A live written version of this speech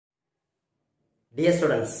Dear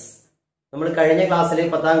students, നമ്മൾ കഴിഞ്ഞ ക്ലാസ്സിൽ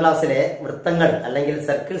 10ാം ക്ലാസ്സിലെ വൃത്തങ്ങൾ അല്ലെങ്കിൽ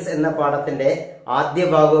സർക്കിൾസ് എന്ന പാഠത്തിന്റെ ആദ്യ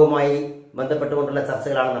ഭാഗവുമായി ബന്ധപ്പെട്ടുകൊണ്ടുള്ള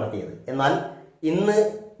ചർച്ചകളാണ് നടത്തിയത്. എന്നാൽ ഇന്ന്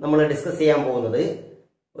നമ്മൾ ഡിസ്കസ് ചെയ്യാൻ പോകുന്നത്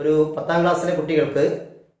ഒരു 10ാം ക്ലാസ്സിലെ കുട്ടികൾക്ക്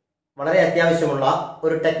വളരെ അത്യാവശ്യമുള്ള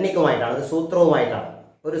ഒരു ടെക്നിക്കുമായിട്ടാണ്, ഒരു സൂത്രവുമായിട്ടാണ്.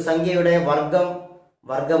 ഒരു സംഖ്യയുടെ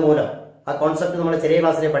വർഗ്ഗമൂലം ആ കോൺസെപ്റ്റ് നമ്മൾ ചെറിയ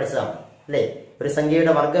ക്ലാസ്സിലെ പഠിച്ചതാണ് അല്ലേ. ഒരു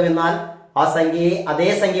സംഖ്യയുടെ വർഗ്ഗം എന്നാൽ ആ സംഖ്യയെ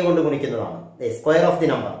അതേ സംഖ്യ കൊണ്ട് ഗുണിക്കുന്നതാണ്. Square of the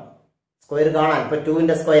number, square കാണാൻ ഇപ്പൊ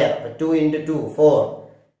 2 സ്ക്വയർ, 2 × 2 4.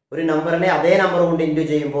 ഒരു നമ്പറിനെ അതേ നമ്പർ കൊണ്ട് ഇൻറ്റു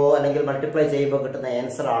ചെയ്യുമ്പോൾ അല്ലെങ്കിൽ മൾട്ടിപ്ലൈ ചെയ്യുമ്പോൾ കിട്ടുന്ന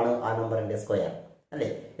ആൻസർ ആണ് ആ നമ്പറിന്റെ സ്ക്വയർ അല്ലേ.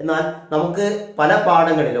 എന്നാൽ നമുക്ക് പല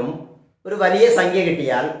പാഠങ്ങളിലും ഒരു വലിയ സംഖ്യ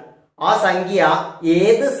കിട്ടിയാൽ ആ സംഖ്യ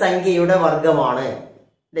ഏത് സംഖ്യയുടെ വർഗമാണ്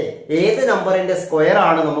അല്ലെ, ഏത് നമ്പറിന്റെ സ്ക്വയർ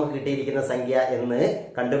ആണ് നമുക്ക് കിട്ടിയിരിക്കുന്ന സംഖ്യ എന്ന്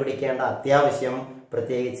കണ്ടുപിടിക്കേണ്ട അത്യാവശ്യം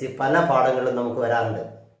പ്രത്യേകിച്ച് പല പാഠങ്ങളിലും നമുക്ക് വരാറുണ്ട്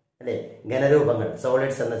അല്ലെ. ഘനരൂപങ്ങൾ,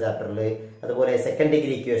 സോളിഡ്സ് എന്ന ചാപ്റ്ററിൽ, അതുപോലെ സെക്കൻഡ്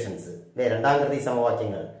ഡിഗ്രി ഇക്വേഷൻസ് അല്ലെ, രണ്ടാം കൃതി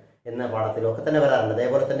സമവാക്യങ്ങൾ എന്ന പാഠത്തിലൊക്കെ തന്നെ വരാറുണ്ട്.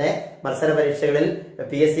 അതേപോലെ തന്നെ മത്സര പരീക്ഷകളിൽ,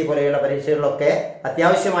 PSC പോലെയുള്ള പരീക്ഷകളിലൊക്കെ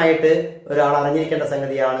അത്യാവശ്യമായിട്ട് ഒരാൾ അറിഞ്ഞിരിക്കേണ്ട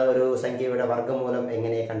സംഗതിയാണ് ഒരു സംഖ്യയുടെ വർഗ്ഗമൂലം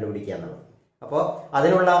എങ്ങനെ കണ്ടുപിടിക്കുക എന്നുള്ളത്. അപ്പോൾ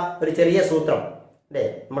അതിനുള്ള ഒരു ചെറിയ സൂത്രം അല്ലെ,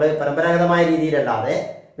 നമ്മൾ പരമ്പരാഗതമായ രീതിയിലല്ലാതെ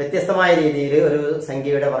വ്യത്യസ്തമായ രീതിയിൽ ഒരു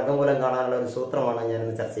സംഖ്യയുടെ വർഗ്ഗമൂലം കാണാനുള്ള ഒരു സൂത്രമാണ്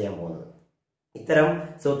ഞാനിന്ന് ചർച്ച ചെയ്യാൻ പോകുന്നത്. ഇത്തരം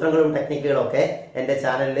സൂത്രങ്ങളും ടെക്നിക്കുകളും ഒക്കെ എന്റെ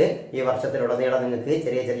ചാനലിൽ ഈ വർഷത്തിലുടനീളം നിങ്ങൾക്ക്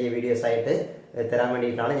ചെറിയ ചെറിയ വീഡിയോസ് ആയിട്ട് തരാൻ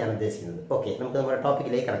വേണ്ടിയിട്ടാണ് ഞാൻ ഉദ്ദേശിക്കുന്നത്. ഓക്കെ, നമുക്ക് നമ്മുടെ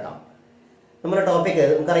ടോപ്പിക്കിലേക്ക് കിടക്കാം. നമ്മുടെ ടോപ്പിക്ക്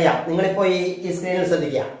നമുക്കറിയാം. നിങ്ങളിപ്പോ ഈ സ്ക്രീനിൽ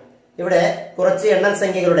ശ്രദ്ധിക്കുക. ഇവിടെ കുറച്ച് എണ്ണൽ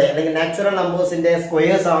സംഖ്യകളുടെ അല്ലെങ്കിൽ നാച്ചുറൽ നമ്പേഴ്സിന്റെ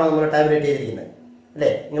സ്ക്വയേഴ്സ് ആണ് നമ്മൾ ടാബുലേറ്റ് ചെയ്തിരിക്കുന്നത്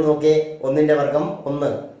അല്ലെ. നിങ്ങൾ നോക്കിയേ, 1ന്റെ വർഗം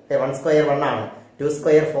 1, 1 സ്ക്വയർ 1 ആണ്, 2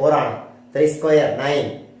 സ്ക്വയർ 4 ആണ്, 3 സ്ക്വയർ 9,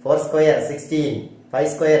 4 സ്ക്വയർ 16, 5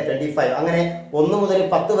 സ്ക്വയർ 25. അങ്ങനെ 1 മുതൽ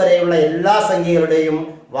 10 വരെയുള്ള എല്ലാ സംഖ്യകളുടെയും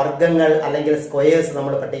വർഗങ്ങൾ അല്ലെങ്കിൽ സ്ക്വയേഴ്സ്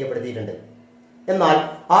നമ്മൾ പട്ടികപ്പെടുത്തിയിട്ടുണ്ട്. എന്നാൽ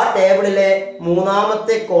ആ ടേബിളിലെ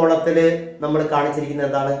മൂന്നാമത്തെ കോളത്തില് നമ്മൾ കാണിച്ചിരിക്കുന്നത്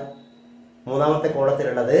എന്താണ്? മൂന്നാമത്തെ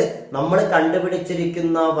കോളത്തിലുള്ളത് നമ്മൾ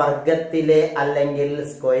കണ്ടുപിടിച്ചിരിക്കുന്ന വർഗത്തിലെ അല്ലെങ്കിൽ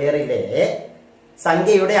സ്ക്വയറിലെ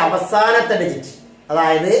സംഖ്യയുടെ അവസാനത്തെ ഡിജിറ്റ്,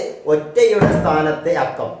 അതായത് ഒറ്റയുടെ സ്ഥാനത്തെ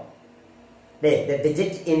അക്കം, the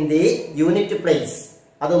digit in the unit place.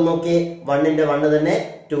 അത് നോക്കി, 1ന്റെ 1 തന്നെ,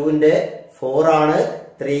 2ന്റെ 4 ആണ്,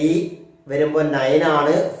 3 വരുമ്പോ 9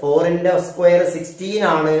 ആണ്, 4ന്റെ സ്ക്വയർ 16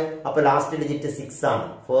 ആണ്, അപ്പൊ ലാസ്റ്റ് ഡിജിറ്റ് 6 ആണ്.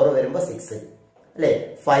 4 വരുമ്പോ 6 അല്ലെ.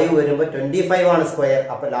 5 വരുമ്പോ 25 ആണ് സ്ക്വയർ,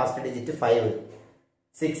 അപ്പൊ ലാസ്റ്റ് ഡിജിറ്റ് 5.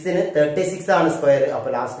 6ന് 36 ആണ് സ്ക്വയർ,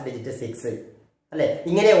 അപ്പൊ ലാസ്റ്റ് ഡിജിറ്റ് 6 അല്ലെ.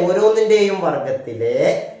 ഇങ്ങനെ ഓരോന്നിന്റെയും വർഗത്തിലെ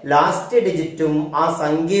ലാസ്റ്റ് ഡിജിറ്റും ആ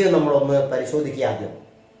സംഖ്യയും നമ്മളൊന്ന് പരിശോധിക്കുക ആദ്യം.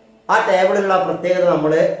 ആ ടേബിളിലുള്ള പ്രത്യേകത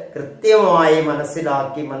നമ്മൾ കൃത്യമായി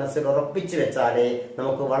മനസ്സിലാക്കി മനസ്സിൽ ഉറപ്പിച്ചു വെച്ചാലേ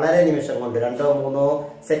നമുക്ക് വളരെ നിമിഷം കൊണ്ട് 2-3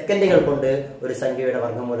 സെക്കൻഡുകൾ കൊണ്ട് ഒരു സംഖ്യയുടെ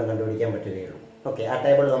വർഗ്ഗമൂലം കണ്ടുപിടിക്കാൻ പറ്റുകയുള്ളൂ. ഓക്കെ, ആ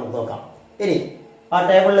ടേബിൾ നമുക്ക് നോക്കാം. ഇനി ആ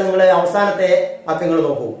ടേബിളിൽ നിങ്ങൾ അവസാനത്തെ അക്കങ്ങൾ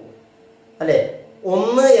നോക്കൂ അല്ലെ.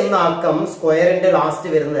 1 എന്ന അക്കം സ്ക്വയറിന്റെ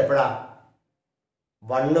ലാസ്റ്റ് വരുന്നത് എപ്പോഴാ?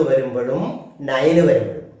 1 വരുമ്പോഴും 9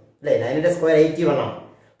 വരുമ്പോഴും അല്ലെ. 9ന്റെ സ്ക്വയർ 81 ആണ്.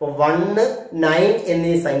 അപ്പൊ 1, 9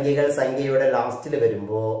 എന്നീ സംഖ്യകൾ സംഖ്യയുടെ ലാസ്റ്റിൽ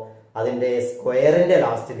വരുമ്പോ അതിന്റെ സ്ക്വയറിന്റെ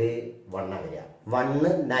ലാസ്റ്റില് 1 വരിക.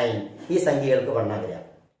 1, 9 ഈ സംഖ്യകൾക്ക് 1 വരിക.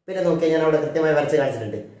 പിന്നെ നോക്കിയാൽ ഞാൻ അവിടെ കൃത്യമായി വരച്ച്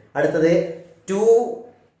കാണിച്ചിട്ടുണ്ട്. അടുത്തത് 2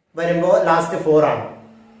 വരുമ്പോ ലാസ്റ്റ് 4 ആണ്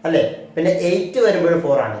അല്ലെ. പിന്നെ 8 വരുമ്പോഴും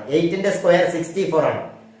 4 ആണ്. 8ന്റെ സ്ക്വയർ 64 ആണ്.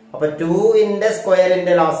 അപ്പൊ 2ന്റെ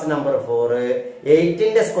സ്ക്വയറിന്റെ ലാസ്റ്റ് നമ്പർ 4,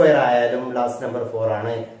 8ന്റെ സ്ക്വയർ ആയാലും ലാസ്റ്റ് നമ്പർ 4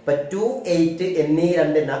 ആണ്. ഇപ്പൊ 2, 8 എന്നീ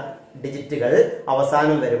 2 ഡിജിറ്റുകൾ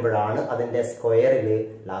അവസാനം വരുമ്പോഴാണ് അതിന്റെ സ്ക്വയറിൽ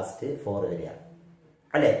ലാസ്റ്റ് 4 വരിക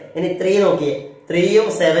അല്ലെ. ഇനി 3 നോക്കിയേ, 3ഉം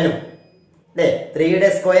 7ഉം അല്ലെ. 3യുടെ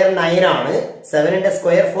സ്ക്വയർ 9 ആണ്, 7ന്റെ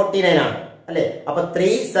സ്ക്വയർ 49 ആണ് അല്ലെ. അപ്പൊ 3,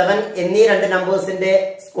 7 എന്നീ 2 നമ്പേഴ്സിന്റെ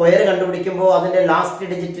സ്ക്വയർ കണ്ടുപിടിക്കുമ്പോൾ അതിന്റെ ലാസ്റ്റ്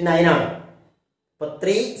ഡിജിറ്റ് 9 ആണ്. അപ്പൊ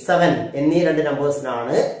 3, 7 എന്നീ 2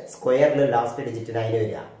 നമ്പേഴ്സിനാണ് സ്ക്വയറിൽ ലാസ്റ്റ് ഡിജിറ്റ് 9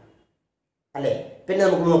 വരിക അല്ലെ. പിന്നെ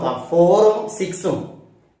നമുക്ക് നോക്കാം 4ഉം 6ഉം.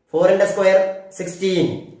 4ന്റെ സ്ക്വയർ 16,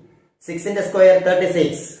 6ന്റെ സ്ക്വയർ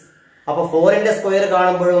 36. അപ്പൊ 4ന്റെ സ്ക്വയർ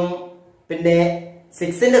കാണുമ്പോഴും പിന്നെ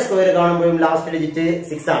 6ന്റെ സ്ക്വയർ കാണുമ്പോഴും ലാസ്റ്റ് ഡിജിറ്റ്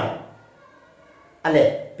 6 ആണ് അല്ലെ.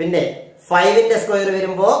 പിന്നെ 5ന്റെ സ്ക്വയർ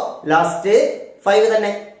വരുമ്പോ ലാസ്റ്റ് 5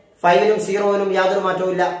 തന്നെ. 5നും 0നും യാതൊരു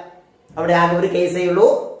മാറ്റവും ഇല്ല. അവിടെ ആകെ ഒരു കേസേ ഉള്ളൂ.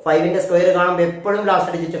 5ന്റെ സ്ക്വയർ കാണുമ്പോൾ എപ്പോഴും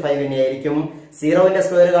ലാസ്റ്റ് ഡിജിറ്റ് 5 തന്നെയായിരിക്കും. 0ന്റെ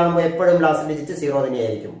സ്ക്വയർ കാണുമ്പോൾ എപ്പോഴും ലാസ്റ്റ് ഡിജിറ്റ് 0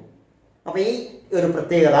 തന്നെയായിരിക്കും. അപ്പൊ ഈ ഒരു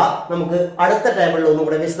പ്രത്യേകത നമുക്ക് അടുത്ത ടേബിളിൽ ഒന്നും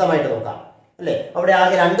കൂടെ വിശദമായിട്ട് നോക്കാം അല്ലെ. അവിടെ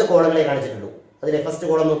ആകെ 2 കോളങ്ങളെ കാണിച്ചിട്ടുള്ളൂ. അതിലെ ഫസ്റ്റ്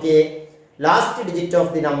കോളം നോക്കിയേ, last digit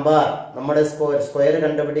of the number. നമ്മുടെ സ്ക്വയർ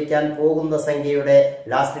കണ്ടുപിടിക്കാൻ പോകുന്ന സംഖ്യയുടെ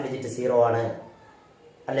ലാസ്റ്റ് ഡിജിറ്റ് 0 ആണ്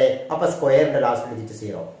അല്ലെ. അപ്പൊ സ്ക്വയറിന്റെ ലാസ്റ്റ് ഡിജിറ്റ്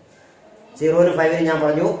 0. 0നും 5നും ഞാൻ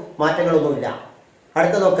പറഞ്ഞു മാറ്റങ്ങളൊന്നുമില്ല.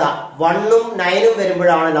 അടുത്ത നോക്കാം, 1ഉം 9ഉം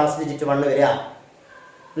വരുമ്പോഴാണ് ലാസ്റ്റ് ഡിജിറ്റ് 1 വരിക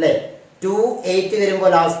അല്ലെ. 2, 8 വരുമ്പോൾ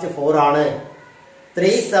ലാസ്റ്റ് 4 ആണ്.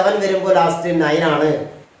 3 7 വരുമ്പോൾ ലാസ്റ്റ് 9 ആണ്.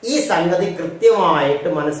 ഈ സംഗതി കൃത്യമായിട്ട്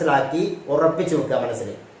മനസ്സിലാക്കി ഉറപ്പിച്ചു വെക്കുക മനസ്സിൽ.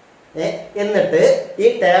 എന്നിട്ട് ഈ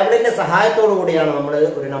ടേബിളിന്റെ സഹായത്തോടു കൂടിയാണ് നമ്മൾ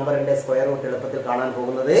ഒരു നമ്പറിന്റെ സ്ക്വയർ റൂട്ട് എളുപ്പത്തിൽ കാണാൻ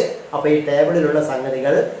പോകുന്നത്. അപ്പൊ ഈ ടേബിളിലുള്ള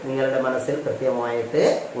സംഗതികൾ നിങ്ങളുടെ മനസ്സിൽ കൃത്യമായിട്ട്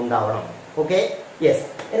ഉണ്ടാവണം. Okay, yes.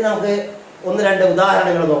 ഇനി നമുക്ക് 1-2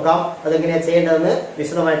 ഉദാഹരണങ്ങൾ നോക്കാം. അതെങ്ങനെയാണ് ചെയ്യേണ്ടതെന്ന്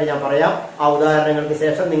വിശദമായിട്ട് ഞാൻ പറയാം. ആ ഉദാഹരണങ്ങൾക്ക്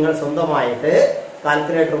ശേഷം നിങ്ങൾ സ്വന്തമായിട്ട്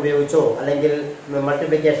കാൽക്കുലേറ്റർ ഉപയോഗിച്ചോ അല്ലെങ്കിൽ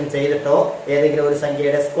മൾട്ടിപ്ലിക്കേഷൻ ചെയ്തിട്ടോ ഏതെങ്കിലും ഒരു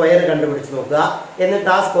സംഖ്യയുടെ സ്ക്വയർ കണ്ടുപിടിച്ച് നോക്കുക. എന്നിട്ട്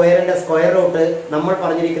ആ സ്ക്വയറിന്റെ സ്ക്വയർ റൂട്ട് നമ്മൾ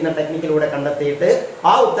പറഞ്ഞിരിക്കുന്ന ടെക്നിക്കിലൂടെ കണ്ടെത്തിയിട്ട്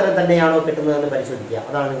ആ ഉത്തരം തന്നെയാണോ കിട്ടുന്നതെന്ന് പരിശോധിക്കുക.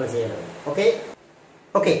 അതാണ് നിങ്ങൾ ചെയ്യേണ്ടത്.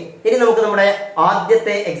 ഓക്കെ. ഇനി നമുക്ക് നമ്മുടെ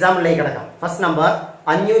ആദ്യത്തെ എക്സാമ്പിളിലേക്ക് കിടക്കാം. First number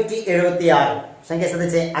 576. സംഖ്യ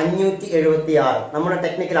ശ്രദ്ധിച്ച്, 576. നമ്മുടെ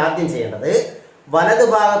ടെക്നിക്കിൽ ആദ്യം ചെയ്യേണ്ടത് വലതു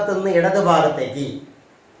ഭാഗത്ത് നിന്ന് ഇടതു ഭാഗത്തേക്ക്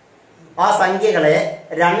ആ സംഖ്യകളെ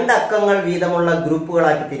 2 അക്കങ്ങൾ വീതമുള്ള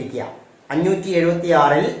ഗ്രൂപ്പുകളാക്കി തിരിക്കുക.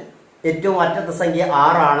 576-ൽ ഏറ്റവും അറ്റത്തെ സംഖ്യ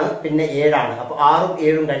 6 ആണ്, പിന്നെ 7 ആണ്. അപ്പൊ 6ഉം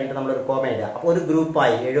 7ഉം കഴിഞ്ഞിട്ട് നമ്മളൊരു കോമ ഇടുക. അപ്പൊ ഒരു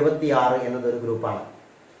ഗ്രൂപ്പായി 76 എന്നത് ഒരു ഗ്രൂപ്പാണ്.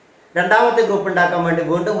 രണ്ടാമത്തെ ഗ്രൂപ്പ് ഉണ്ടാക്കാൻ വേണ്ടി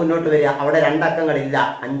വീണ്ടും മുന്നോട്ട് വരിക. അവിടെ 2 അക്കങ്ങളില്ല,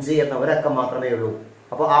 5 എന്ന ഒരക്കം മാത്രമേ ഉള്ളൂ.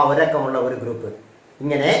 അപ്പോൾ ആ ഒരക്കമുള്ള ഒരു ഗ്രൂപ്പ്.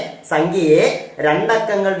 ഇങ്ങനെ സംഖ്യയെ 2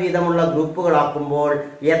 അക്കങ്ങൾ വീതമുള്ള ഗ്രൂപ്പുകളാക്കുമ്പോൾ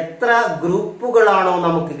എത്ര ഗ്രൂപ്പുകളാണോ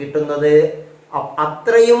നമുക്ക് കിട്ടുന്നത്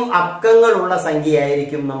അത്രയും അക്കങ്ങളുള്ള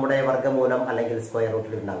സംഖ്യയായിരിക്കും നമ്മുടെ വർഗ്ഗമൂലം അല്ലെങ്കിൽ സ്ക്വയർ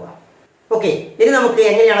റൂട്ടിൽ ഉണ്ടാവുക. ഓക്കെ, ഇനി നമുക്ക്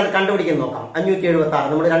എങ്ങനെയാണ് അത് കണ്ടുപിടിക്കുന്നത് നോക്കാം. 576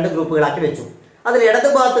 നമ്മൾ 2 ഗ്രൂപ്പുകളാക്കി വെച്ചു. അതിൽ ഇടതു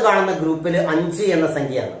ഭാഗത്ത് കാണുന്ന ഗ്രൂപ്പിൽ 5 എന്ന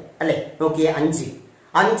സംഖ്യയാണ് അല്ലെ. നോക്കിയേ,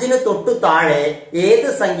 5ന് തൊട്ടു താഴെ ഏത്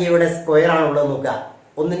സംഖ്യയുടെ സ്ക്വയർ ആണുള്ളത് നോക്കുക.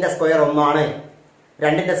 1ന്റെ സ്ക്വയർ 1 ആണ്,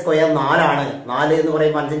 2ന്റെ സ്ക്വയർ 4 ആണ്. 4 എന്ന്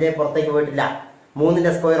പറയുമ്പോൾ 5ന്റെ പുറത്തേക്ക് പോയിട്ടില്ല.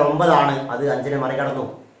 3ന്റെ സ്ക്വയർ 9 ആണ്, അത് 5നെ മറികടന്നു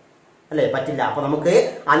അല്ലെ, പറ്റില്ല. അപ്പൊ നമുക്ക്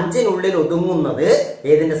 5നുള്ളിൽ ഒതുങ്ങുന്നത്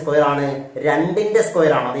ഏതിന്റെ സ്ക്വയർ ആണ്? 2ന്റെ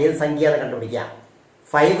സ്ക്വയർ ആണ്. അത് ഏത് സംഖ്യ അത് കണ്ടുപിടിക്കുക.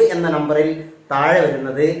 5 എന്ന നമ്പറിൽ താഴെ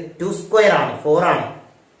വരുന്നത് 2 സ്ക്വയർ ആണ്, 4 ആണ്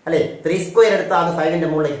അല്ലെ. 3 സ്ക്വയർ എടുത്താൽ അത് 5ന്റെ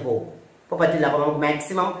മുകളിലേക്ക് പോകും. അപ്പൊ പറ്റില്ല. അപ്പൊ നമുക്ക്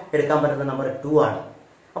മാക്സിമം എടുക്കാൻ പറ്റുന്ന നമ്പർ 2 ആണ്.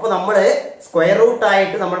 അപ്പൊ നമ്മള് സ്ക്വയർ റൂട്ട്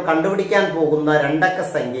ആയിട്ട് നമ്മൾ കണ്ടുപിടിക്കാൻ പോകുന്ന 2 അക്ക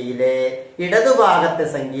സംഖ്യയിലെ ഇടതുഭാഗത്തെ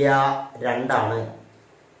സംഖ്യ 2 ആണ്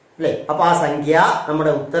അല്ലെ. അപ്പൊ ആ സംഖ്യ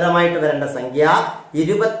നമ്മുടെ ഉത്തരമായിട്ട് വരേണ്ട സംഖ്യ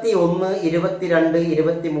 21, 22,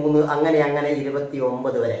 23 അങ്ങനെ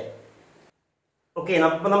 29 വരെ. ഓക്കെ,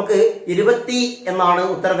 അപ്പൊ നമുക്ക് 20 എന്നാണ്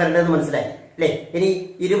ഉത്തരം വരേണ്ടതെന്ന് മനസ്സിലായി അല്ലെ. ഇനി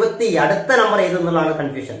 20 അടുത്ത നമ്പർ ഏതെന്നുള്ളതാണ്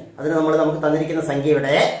കൺഫ്യൂഷൻ. അതിന് നമുക്ക് തന്നിരിക്കുന്ന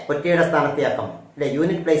സംഖ്യയുടെ ഒറ്റയുടെ സ്ഥാനത്തെ അക്കം അല്ലെ,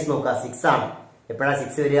 യൂണിറ്റ് പ്ലേസ് നോക്കുക. 6 ആണ്. എപ്പോഴാണ്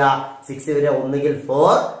 6 വരിക? 6 വരിക ഒന്നുകിൽ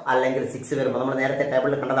 4 അല്ലെങ്കിൽ 6 വരുമ്പോൾ നമ്മൾ നേരത്തെ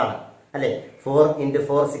ടേബിളിൽ കണ്ടതാണ് അല്ലെ. 4 ×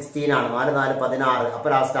 4 16 ആണ്. 4 4 16. അപ്പൊ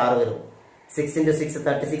ലാസ്റ്റ് 6 വരും. 6 × 6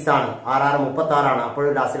 36 ആണ്. 6 6 36 ആണ്.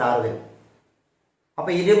 അപ്പോഴും ലാസ്റ്റിൽ 6 വരും. അപ്പൊ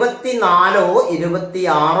 24 26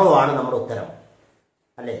 ആണ് നമ്മുടെ ഉത്തരം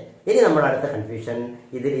അല്ലെ. ഇനി നമ്മുടെ അടുത്ത കൺഫ്യൂഷൻ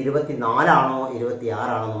ഇതിൽ 24 ആണോ 26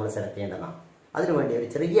 ആണോ നമ്മൾ സെലക്ട് ചെയ്യേണ്ടതാണ്. അതിനുവേണ്ടി ഒരു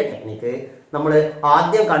ചെറിയ ടെക്നിക്ക്. നമ്മൾ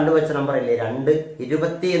ആദ്യം കണ്ടുവച്ച നമ്പർ അല്ലേ 2,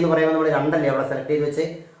 20 എന്ന് പറയുമ്പോൾ നമ്മൾ 2 അല്ലേ അവിടെ സെലക്ട് ചെയ്ത് വെച്ച്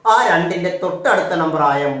ആ 2ന്റെ തൊട്ടടുത്ത നമ്പർ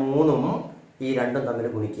ആയ 3ഉം ഈ 2ഉം തമ്മിൽ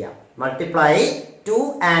ഗുണിക്കുക. Multiply 2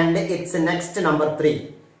 and its next number 3,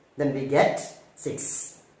 then we get 6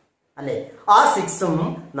 അല്ലെ. ആ 6ഉം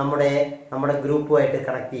നമ്മുടെ ഗ്രൂപ്പുമായിട്ട്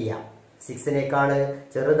കണക്ട് ചെയ്യാം. 6നേക്കാൾ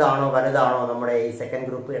ചെറുതാണോ വലുതാണോ നമ്മുടെ ഈ സെക്കൻഡ്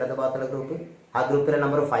ഗ്രൂപ്പ്, ഇടത് ഭാഗത്തുള്ള ഗ്രൂപ്പ്? ആ ഗ്രൂപ്പിലെ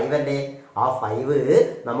നമ്പർ 5 അല്ലേ. ആ 5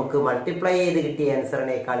 നമുക്ക് മൾട്ടിപ്ലൈ ചെയ്ത് കിട്ടിയ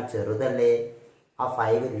ആൻസറിനേക്കാൾ ചെറുതല്ലേ. ആ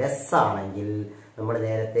 5 ലെസ് ആണെങ്കിൽ നമ്മൾ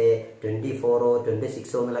നേരത്തെ 24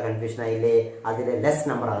 26 എന്നുള്ള കൺഫ്യൂഷൻ ആയില്ലേ, അതിലെ ലെസ്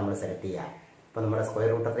നമ്പറാണ് നമ്മൾ സെലക്ട് ചെയ്യുക. അപ്പൊ നമ്മുടെ സ്ക്വയർ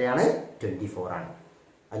റൂട്ട് എത്രയാണ്? 24 ആണ്.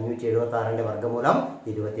 576ന്റെ വർഗ്ഗമൂലം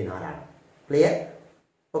 24 ആണ്. ക്ലിയർ?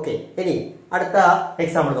 ഓക്കെ, ഇനി അടുത്ത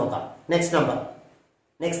എക്സാമ്പിൾ നോക്കാം. Next number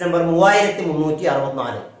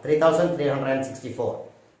 3364, 3364.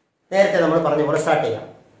 നേരത്തെ നമ്മൾ പറഞ്ഞ പോലെ സ്റ്റാർട്ട് ചെയ്യാം.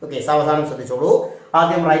 ഓക്കെ, സാവധാനം ശ്രദ്ധിച്ചോളൂ.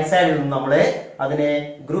 ആദ്യം റൈറ്റ് സൈഡിൽ നിന്ന് നമ്മൾ അതിനെ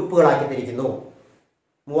ഗ്രൂപ്പുകളാക്കി തിരിക്കുന്നു.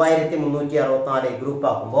 3364 ഗ്രൂപ്പ്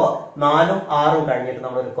ആക്കുമ്പോൾ 4ഉം 6ഉം കഴിഞ്ഞിട്ട്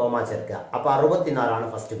നമ്മൾ ഒരു കോമ ചേർക്കുക. അപ്പൊ 64 ആണ്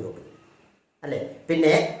ഫസ്റ്റ് ഗ്രൂപ്പ് അല്ലെ.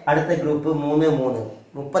 പിന്നെ അടുത്ത ഗ്രൂപ്പ് 3 3,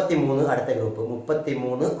 33 അടുത്ത ഗ്രൂപ്പ്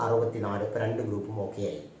 33 64. ഇപ്പൊ 2 ഗ്രൂപ്പും ഓക്കെ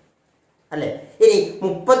ആയി അല്ലെ. ഇനി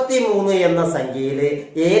 33 എന്ന സംഖ്യയിൽ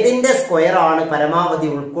ഏതിന്റെ സ്ക്വയർ ആണ് പരമാവധി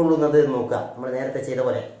ഉൾക്കൊള്ളുന്നത് എന്ന് നോക്കുക. നമ്മൾ നേരത്തെ ചെയ്ത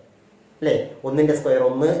പോലെ അല്ലെ. 1ന്റെ square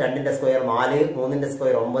 1, 2ന്റെ square 4, 3ന്റെ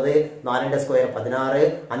square 9, 4ന്റെ square 16,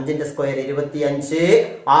 5ന്റെ square 25,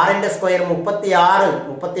 6ന്റെ square 36.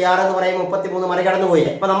 36 എന്ന് പറയുമ്പോൾ 33 മറികടന്നു പോയി.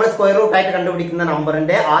 അപ്പൊ നമ്മൾ സ്ക്വയർ റൂട്ട് ആയിട്ട് കണ്ടുപിടിക്കുന്ന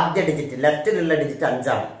നമ്പറിന്റെ ആദ്യ ഡിജിറ്റ് ലെഫ്റ്റിലുള്ള ഡിജിറ്റ് 5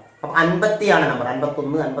 ആണ്. അപ്പൊ 50 ആണ് നമ്പർ.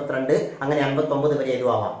 51, 52 അങ്ങനെ 59 വരെ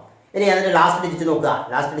എഴുതുവാം. ഇനി അതിന്റെ ലാസ്റ്റ് ഡിജിറ്റ് നോക്കുക.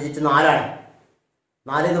 ലാസ്റ്റ് ഡിജിറ്റ് 4 ആണ്.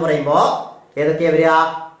 4 എന്ന് പറയുമ്പോ ഏതൊക്കെയാ വരിക?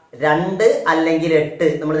 2 അല്ലെങ്കിൽ 8.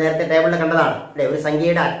 നമ്മൾ നേരത്തെ ടേബിളിൽ കണ്ടതാണ് അല്ലെ. ഒരു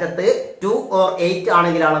സംഖ്യയുടെ അറ്റത്ത് 2 or 8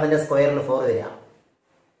 ആണെങ്കിലാണ് അതിന്റെ സ്ക്വയറിൽ 4 വരിക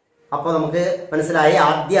അപ്പോൾ നമുക്ക് മനസ്സിലായി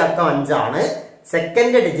ആദ്യ അക്കം 5 ആണ്,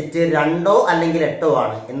 സെക്കൻഡ് ഡിജിറ്റ് 2 അല്ലെങ്കിൽ 8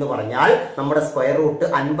 ആണ് എന്ന് പറഞ്ഞാൽ നമ്മുടെ സ്ക്വയർ റൂട്ട്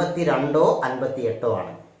 52 58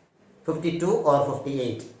 ആണ്, 52 or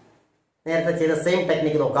 58. നേരത്തെ ചെയ്ത സെയിം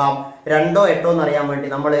ടെക്നിക്ക് നോക്കാം. 2 8 എന്ന് അറിയാൻ വേണ്ടി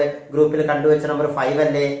നമ്മൾ ഗ്രൂപ്പിൽ കണ്ടുവച്ച നമ്പർ 5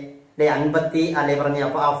 അല്ലേ, 50 അല്ലേ പറഞ്ഞു.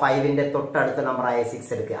 അപ്പൊ ആ 5ന്റെ തൊട്ടടുത്ത നമ്പറായ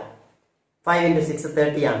 6 എടുക്കുക. 5 × 6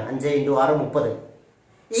 30 ആണ്, 5 × 6 30.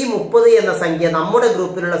 ഈ 30 എന്ന സംഖ്യ നമ്മുടെ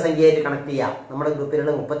ഗ്രൂപ്പിലുള്ള സംഖ്യയായിട്ട് കണക്ട് ചെയ്യാം. നമ്മുടെ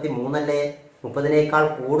ഗ്രൂപ്പിലുള്ള 33 അല്ലേ, 30നേക്കാൾ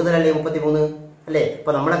കൂടുതലല്ലേ 33 അല്ലേ.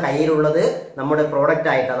 അപ്പൊ നമ്മുടെ കയ്യിലുള്ളത് നമ്മുടെ പ്രോഡക്റ്റ്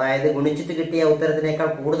ആയിട്ട്, അതായത് ഗുണിച്ചിട്ട് കിട്ടിയ ഉത്തരത്തിനേക്കാൾ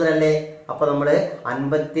കൂടുതലല്ലേ. അപ്പൊ നമ്മള്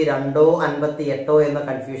 52 58 എന്ന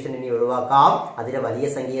കൺഫ്യൂഷൻ ഇനി ഒഴിവാക്കാം. അതിലെ വലിയ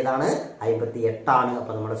സംഖ്യ ഏതാണ്? 58 ആണ്.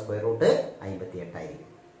 അപ്പൊ നമ്മുടെ സ്ക്വയർ റൂട്ട് 58 ആയിരിക്കും.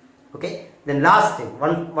 Okay, then last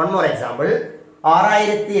one more example.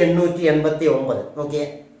 6889. നോക്കിയേ,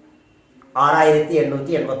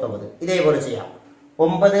 6889 ഇതേപോലെ ചെയ്യാം.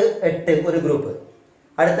 9 8 ഒരു ഗ്രൂപ്പ്,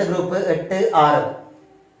 അടുത്ത ഗ്രൂപ്പ് 8 6.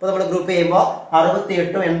 ഇപ്പൊ നമ്മൾ ഗ്രൂപ്പ് ചെയ്യുമ്പോൾ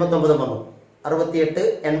 68 89 വന്നു. 68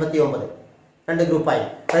 89 രണ്ട് ഗ്രൂപ്പായി.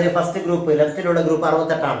 അതിൽ ഫസ്റ്റ് ഗ്രൂപ്പ് ലെഫ്റ്റിലുള്ള ഗ്രൂപ്പ്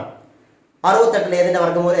 68 ആണ്. 68 ഏതിന്റെ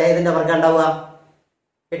വർഗം ഉണ്ടാവുക?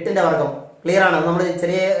 8ന്റെ വർഗം. ക്ലിയർ ആണ്. നമ്മൾ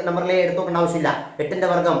ചെറിയ നമ്പറിലെ എടുത്തു നോക്കേണ്ട ആവശ്യമില്ല. 8ന്റെ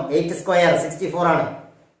വർഗം 8 സ്ക്വയർ 64 ആണ്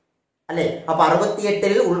അല്ലെ. അപ്പൊ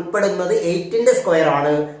 68ൽ ഉൾപ്പെടുന്നത് 8ന്റെ സ്ക്വയർ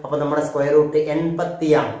ആണ്. അപ്പൊ നമ്മുടെ സ്ക്വയർ റൂട്ട് 80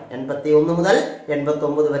 ആണ്. 81 മുതൽ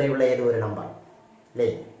 89 വരെയുള്ള ഏതോ ഒരു നമ്പർ അല്ലെ.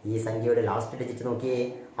 ഈ സംഖ്യയുടെ ലാസ്റ്റ് ഡിജിറ്റ് നോക്കിയേ,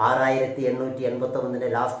 6889ന്റെ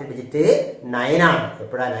ലാസ്റ്റ് ഡിജിറ്റ് 9 ആണ്.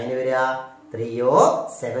 എപ്പോഴാ 9 വരിക? 3 or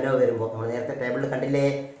 7 വരുമ്പോ. നമ്മൾ നേരത്തെ ടേബിളിൽ കണ്ടില്ലേ,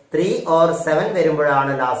 3 or 7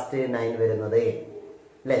 വരുമ്പോഴാണ് ലാസ്റ്റ് 9 വരുന്നത്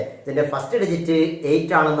അല്ലെ. ഇതിന്റെ ഫസ്റ്റ് ഡിജിറ്റ്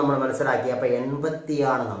 8 ആണെന്ന് നമ്മൾ മനസ്സിലാക്കി. അപ്പൊ 80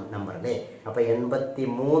 ആണ് നമ്പർ അല്ലെ. അപ്പൊ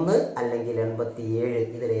 83 അല്ലെങ്കിൽ 87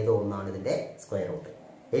 ഇതിലേതോ ഒന്നാണ് ഇതിന്റെ സ്ക്വയർ റൂട്ട്.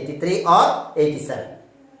 83 or 87.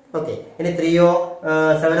 ഓക്കെ, ഇനി 3 or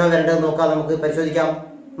 7 വരേണ്ടത് നോക്കാം. നമുക്ക് പരിശോധിക്കാം.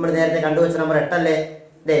 നമ്മൾ നേരത്തെ കണ്ടുവച്ച നമ്പർ 8 അല്ലേ,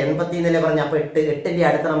 80 എന്നല്ലേ പറഞ്ഞ. അപ്പൊ 8ന്റെ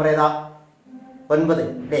അടുത്ത നമ്പർ ഏതാ? 9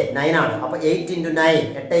 അല്ലേ, 9 ആണ്. അപ്പൊ 8 × 9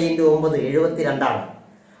 8 × 9 72 ആണ്.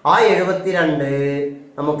 ആ 72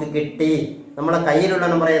 നമുക്ക് കിട്ടി. നമ്മളെ കയ്യിലുള്ള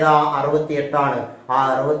നമ്പർ ഏതാ? 68 ആണ്. ആ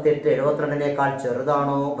 68 72നേക്കാൾ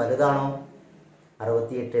ചെറുതാണോ വലുതാണോ?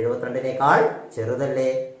 68 72നേക്കാൾ ചെറുതല്ലേ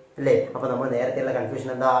അല്ലേ. അപ്പൊ നമ്മൾ നേരത്തെയുള്ള കൺഫ്യൂഷൻ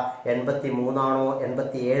എന്താ? 83 ആണോ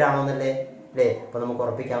 87 ആണോ എന്നല്ലേ അല്ലേ. അപ്പൊ നമുക്ക്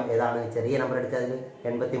ഉറപ്പിക്കാം ഏതാണ് ചെറിയ നമ്പർ എടുക്കുക. അതിൽ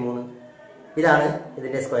 83. ഇതാണ്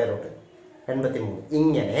ഇതിന്റെ സ്ക്വയർ റൂട്ട് 83.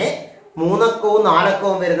 ഇങ്ങനെ 3 അക്കവും 4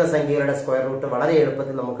 അക്കവും വരുന്ന സംഖ്യകളുടെ സ്ക്വയർ റൂട്ട് വളരെ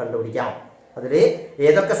എളുപ്പത്തിൽ നമുക്ക് കണ്ടുപിടിക്കാം. അതിൽ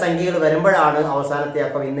ഏതൊക്കെ സംഖ്യകൾ വരുമ്പോഴാണ് അവസാനത്തെ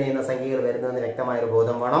അക്കം ഇന്ന സംഖ്യകൾ വരുന്നതെന്ന് വ്യക്തമായൊരു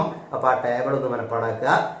ബോധം വേണം. അപ്പൊ ആ ടേബിൾ ഒന്ന് മനപ്പാടാക്കുക.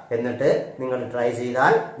 എന്നിട്ട് നിങ്ങൾ ട്രൈ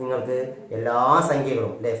ചെയ്താൽ നിങ്ങൾക്ക് എല്ലാ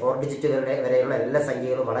സംഖ്യകളും അല്ലെ 4 ഡിജിറ്റ് വരെയുള്ള എല്ലാ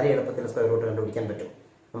സംഖ്യകളും വളരെ എളുപ്പത്തിൽ സ്ക്വയർ റൂട്ട് കണ്ടുപിടിക്കാൻ പറ്റും.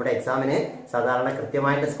 നമ്മുടെ എക്സാമിന് സാധാരണ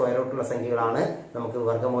കൃത്യമായിട്ട് സ്ക്വയർ റൂട്ടുള്ള സംഖ്യകളാണ് നമുക്ക്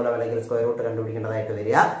വർഗ്ഗമൂലം അല്ലെങ്കിൽ സ്ക്വയർ റൂട്ട് കണ്ടുപിടിക്കേണ്ടതായിട്ട്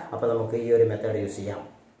വരിക. അപ്പൊ നമുക്ക് ഈ ഒരു മെത്തേഡ് യൂസ് ചെയ്യാം.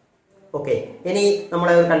 ഓക്കെ, ഇനി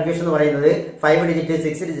നമ്മളെ ഒരു കൺഫ്യൂഷൻ എന്ന് പറയുന്നത് 5 ഡിജിറ്റ്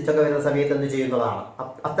 6 ഡിജിറ്റ് ഒക്കെ വരുന്ന സമയത്ത് എന്ത് ചെയ്യുന്നതാണ്.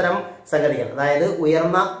 അത്തരം സംഗതികൾ, അതായത്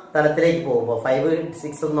ഉയർന്ന തലത്തിലേക്ക് പോകുമ്പോൾ 5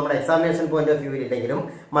 6 ഒന്നും നമ്മുടെ എക്സാമിനേഷൻ പോയിന്റ് ഓഫ് വ്യൂവിൽ ഇല്ലെങ്കിലും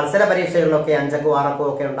മത്സര പരീക്ഷകളിലൊക്കെ 5 അക്കവും 6 അക്കവും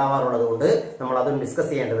ഒക്കെ ഉണ്ടാവാറുള്ളത് കൊണ്ട് നമ്മൾ അതും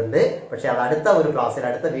ഡിസ്കസ് ചെയ്യേണ്ടതുണ്ട്. പക്ഷെ അത് അടുത്ത ഒരു ക്ലാസ്സിൽ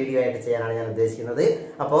അടുത്ത വീഡിയോ ആയിട്ട് ചെയ്യാനാണ് ഞാൻ ഉദ്ദേശിക്കുന്നത്.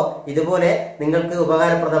 അപ്പോൾ ഇതുപോലെ നിങ്ങൾക്ക്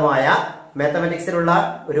ഉപകാരപ്രദമായ മാത്തമാറ്റിക്സിലുള്ള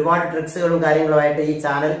ഒരുപാട് ട്രിക്സുകളും കാര്യങ്ങളുമായിട്ട് ഈ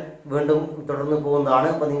ചാനൽ വീണ്ടും തുടർന്ന് പോകുന്നതാണ്.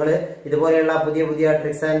 അപ്പൊ നിങ്ങൾ ഇതുപോലെയുള്ള പുതിയ പുതിയ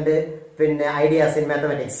tricks and ideas in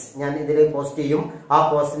mathematics ഞാൻ ഇതിൽ പോസ്റ്റ് ചെയ്യും. ആ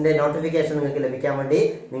പോസ്റ്റിന്റെ നോട്ടിഫിക്കേഷൻ നിങ്ങൾക്ക് ലഭിക്കാൻ വേണ്ടി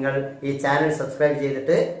നിങ്ങൾ ഈ ചാനൽ സബ്സ്ക്രൈബ്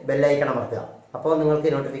ചെയ്തിട്ട് ബെല്ലൈക്കൺ അമർത്തുക. അപ്പോൾ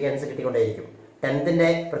നിങ്ങൾക്ക് നോട്ടിഫിക്കേഷൻസ് കിട്ടിക്കൊണ്ടേയിരിക്കും. 10ന്റെ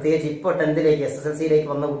പ്രത്യേകിച്ച് ഇപ്പോൾ 10ലേക്ക് SSLCയിലേക്ക്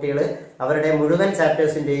വന്ന കുട്ടികൾ അവരുടെ മുഴുവൻ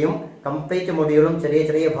ചാപ്റ്റേഴ്സിന്റെയും കംപ്ലീറ്റ് മൊഡ്യൂളും ചെറിയ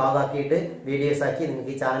ചെറിയ ഭാഗമാക്കിയിട്ട് വീഡിയോസ് ആക്കി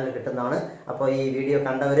നിങ്ങൾക്ക് ഈ ചാനലിൽ കിട്ടുന്നതാണ്. അപ്പോൾ ഈ വീഡിയോ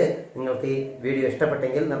കണ്ടവർ നിങ്ങൾക്ക് ഈ വീഡിയോ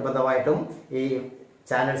ഇഷ്ടപ്പെട്ടെങ്കിൽ നിർബന്ധമായിട്ടും ഈ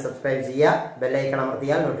ചാനൽ സബ്സ്ക്രൈബ് ചെയ്യുക, ബെല്ലൈക്കൺ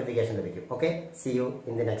അമർത്തിയാൽ നോട്ടിഫിക്കേഷൻ ലഭിക്കും. Okay, C you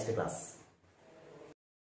in the next class.